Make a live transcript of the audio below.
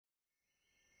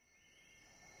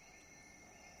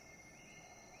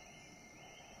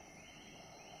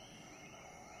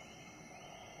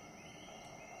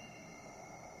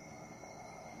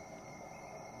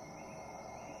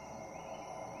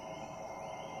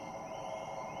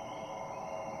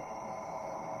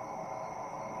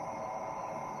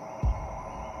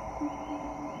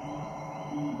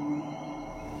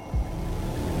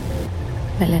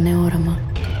Με λένε όραμα.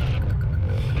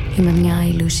 Είμαι μια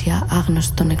ηλουσία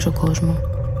άγνωστη στον έξω κόσμο.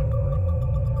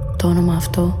 Το όνομα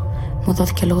αυτό μου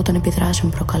δόθηκε λόγω των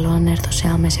επιδράσεων που προκαλώ αν έρθω σε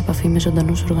άμεση επαφή με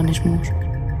ζωντανούς οργανισμούς.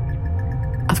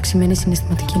 Αυξημένη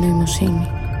συναισθηματική νοημοσύνη,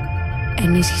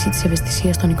 ενίσχυση της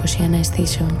ευαισθησίας των 21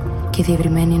 αισθήσεων και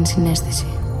διευρυμένη ενσυναίσθηση.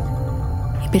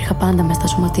 Υπήρχα πάντα μες στα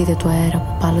σωματίδια του αέρα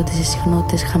που πάλλονται σε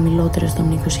συχνότητες χαμηλότερες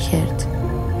των 20 Hz,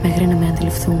 μέχρι να με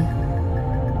αντιληφθούν.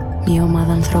 Μια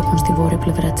ομάδα ανθρώπων στη βόρεια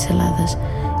πλευρά της Ελλάδας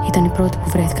ήταν οι πρώτοι που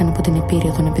βρέθηκαν υπό την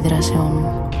επίρρεια των επιδράσεών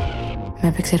μου. Με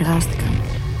επεξεργάστηκαν,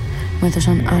 μου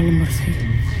έδωσαν άλλη μορφή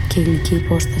και υλική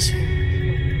υπόσταση.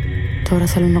 Τώρα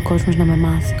θέλουν ο κόσμος να με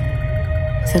μάθει.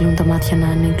 Θέλουν τα μάτια να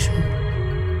ανοίξουν.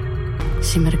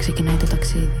 Σήμερα ξεκινάει το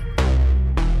ταξίδι.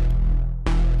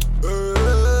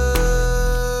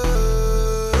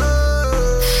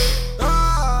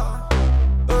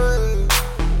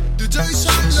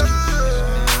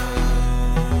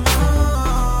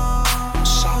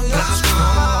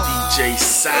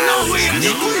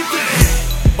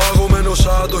 Παγωμένο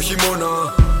σαν το χειμώνα.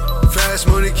 Fast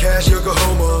money cash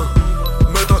Yokohama.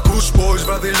 Με τα kush boys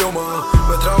βράδυ λιώμα.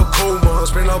 Μετράω κόμμα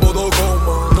πριν από το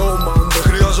κόμμα. No man, δεν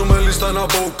χρειάζομαι λίστα να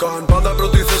μπω καν. Πάντα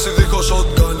πρώτη θέση δίχως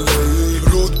shotgun.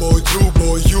 Rude boy, true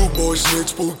boy, you boy,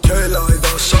 snitch που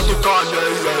κέλαιδα σαν το Kanye.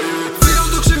 Φύγω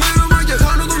το ξημέρωμα και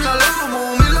χάνω το μυαλό μου.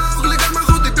 Μιλάω γλυκά με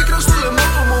έχω την πίκρα στο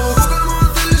λαιμό μου. Εγώ κάνω αν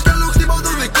θέλεις κι άλλο χτύπω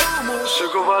το δικό μου.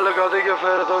 Σήκω βάλε κάτι και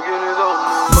φέρε το κινητό μου.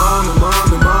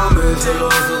 Μάμε, θέλω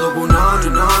αυτό το που νάνι,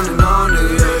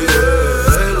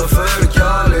 έλα φέρε κι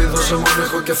άλλη, δώσε μου αν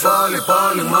έχω κεφάλι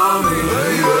πάλι, μάμι,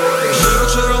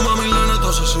 Ξέρω, μάμι λένε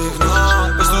τόσα συχνά,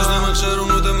 πες τους δεν με ξέρουν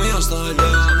ούτε μία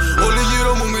σταλιά. Όλοι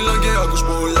γύρω μου μιλάν και ακούς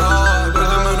πολλά,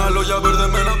 μπερδεμένα λόγια,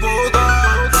 μπερδεμένα ποτά.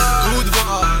 Good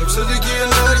vibes, θετική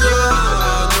ενέργεια,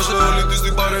 νιώσε όλη της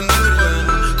την παρενέργεια.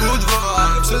 Good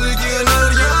vibes, θετική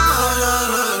ενέργεια,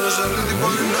 νιώσε όλη την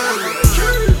παρενέργεια.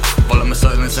 Βάλαμε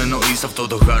silence εννοείς αυτό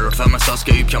το horror. Θα με στάς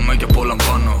και ήπιαμε και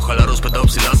απολαμβάνω. Χαλαρός πετάω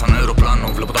ψηλά σαν αεροπλάνο.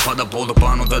 Βλέπω τα πάντα από εδώ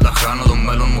πάνω, δεν τα χάνω. Το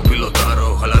μέλλον μου πιλοτάρω.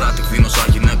 Χαλαρά τη δίνω σαν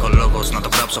γυναικολόγος. Να το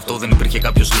γράψω αυτό δεν υπήρχε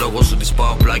κάποιος λόγος. Σου τη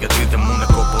πάω απλά γιατί δεν μου είναι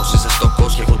κόπος. Είσαι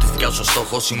στόχος και εγώ τη δικιά σου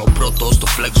στόχος. Είμαι ο πρώτος στο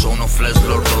flex zone, ο flex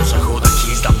lordos. Έχω τα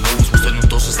keys, τα moves, μου στέλνουν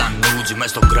τόσες τα nudes. Είμαι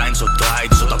στο grind, so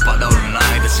tight, ζω τα πάντα all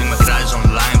night. Εσύ με κράζεις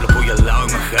online, βλέπω γελάω,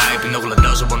 είμαι hype. Είναι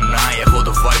γλαντάω σε πονάει, έχω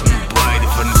το vibe μου πάει. Τη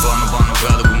φέρνει πάνω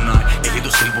κάτω κουνάει. Έχει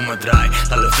το στυλ που μετράει,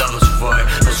 τα λεφτά θα σου φάει.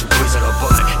 Θα σου πει σε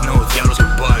αγαπάει, ναι ο διάλος και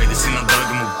πάει. Τη συναντάω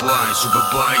και μου πάει, σου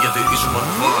πεπάει γιατί σου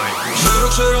παρφάει.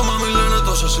 Ξέρω, μα μη λένε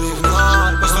τόσα συχνά,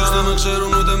 πες τους δεν με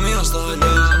ξέρουν ούτε μία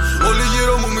σταλιά. Όλοι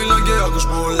γύρω μου μιλάν και ακούς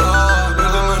πολλά,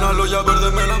 μπερδεμένα λόγια,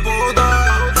 μπερδεμένα ποτά.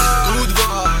 Good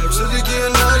vibes, θετική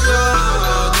ενέργεια,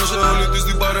 νιώσε όλη της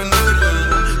την παρενέργεια.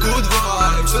 Good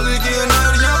vibes, θετική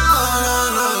ενέργεια,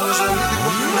 νιώσε όλη την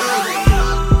παρενέργεια.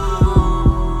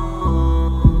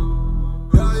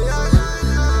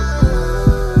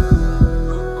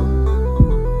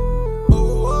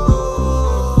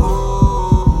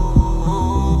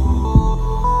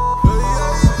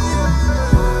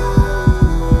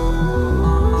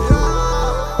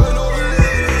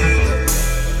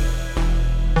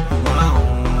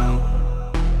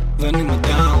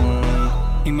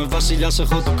 Βασιλιάς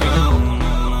έχω το crown.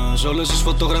 Σ' όλες τις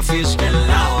φωτογραφίες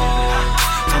γελάω.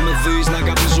 Θα με δεις να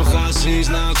καπνίζω χάζεις,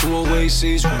 να ακούω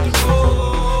Oasis.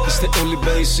 Είστε όλοι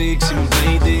basics, είμαι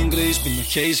made in Greece. Πίνω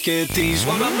haze και teas,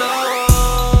 wanna know.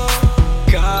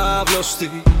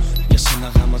 Καύλωστη, για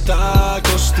σένα γάματα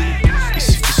κόστη.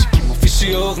 Είσαι φυσική μου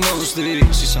φυσιογνώστη.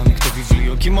 Είσαι ανοιχτό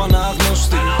βιβλίο κι είμαι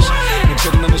αναγνωστής. Δεν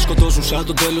ξέρουν να με σκοτώσουν σαν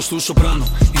το τέλος του σοπράνο.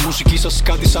 Η μουσική σας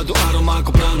κάτι σαν το άρωμα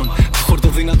κοπράνων. Χόρτο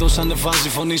δυνατός ανεβάζει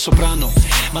φωνή σοπράνο.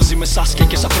 Μαζί με Σάσκια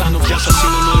και Σαπράνο. Γεια σας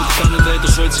είναι ό,τι κάνετε,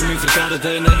 τόσο έτσι μην φρικάρετε.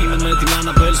 Ναι, είμαι με την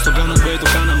Αναμπέλ στον καναπέ, το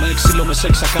κάναμε. Ξύλο με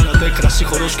σεξα κάνατε, κρασί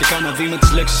χορός και κάναδι. Με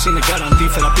τις λέξεις είναι καραντί,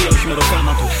 θεραπεία όχι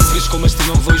μεροκάματο. Βρίσκομαι στην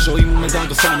 8η ζωή μου μετά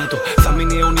το θάνατο. Θα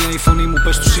μείνει αιώνια η φωνή μου,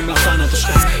 πες τους είμαι αθάνατος.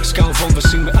 Σκάω βόμβες,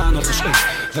 είμαι άναρχος.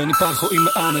 Δεν υπάρχω,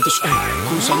 είμαι άνετος.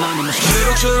 Κούν σαν άνεμος.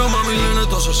 Ξέρω, μα μη λένε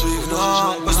τόσα συχνά,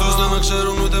 πες τους δεν με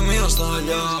ξέρουν ούτε μία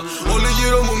σταλιά. Όλοι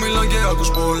γύρω μου μιλάν και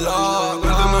ακούς πολλά,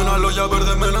 μπερδεμένα λόγια,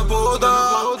 μπερδεμένα ποτά.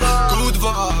 Good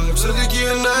vibes, θετική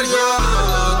ενέργεια,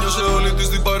 νιώσε όλη της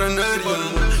την παρενέργεια.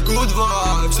 Good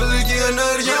vibes, θετική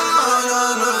ενέργεια,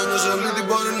 νιώσε όλη την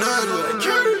παρενέργεια.